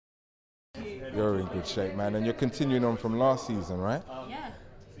You're in good shape, man, and you're continuing on from last season, right? Yeah.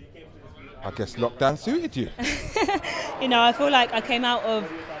 I guess lockdown suited you. You know, I feel like I came out of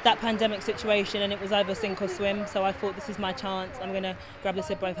that pandemic situation and it was either sink or swim, so I thought this is my chance. I'm going to grab this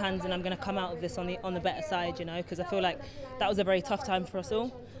with both hands and I'm going to come out of this on the better side, you know, because I feel like that was a very tough time for us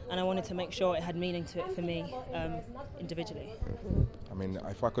all and I wanted to make sure it had meaning to it for me individually. I mean,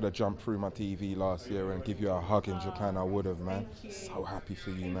 if I could have jumped through my TV last year and give you a hug in Japan, I would have, man. So happy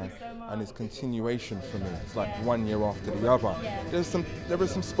for you, man. And it's continuation for me. It's like 1 year after the other. There were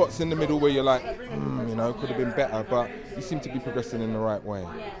some spots in the middle where you're like, you know, could have been better, but you seem to be progressing in the right way.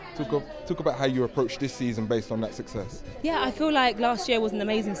 Talk about how you approach this season based on that success. Yeah, I feel like last year was an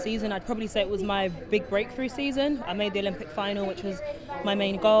amazing season. I'd probably say it was my big breakthrough season. I made the Olympic final, which was my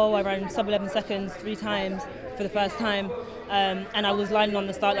main goal. I ran sub-11 seconds 3 times for the first time. And I was lining on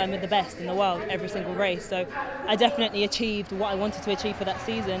the start line with the best in the world every single race. So I definitely achieved what I wanted to achieve for that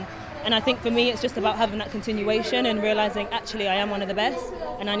season. And I think for me, it's just about having that continuation and realising actually I am one of the best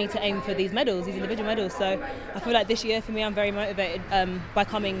and I need to aim for these medals, these individual medals. So I feel like this year for me, I'm very motivated by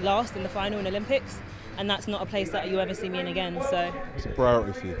coming last in the final in Olympics. And that's not a place that you ever see me in again. So it's a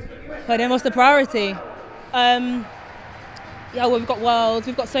priority for you. But then what's the priority? Yeah, well, we've got worlds,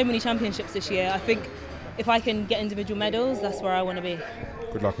 we've got so many championships this year. I think if I can get individual medals, that's where I want to be.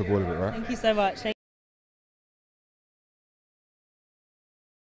 Good luck with all of it, right? Thank you so much.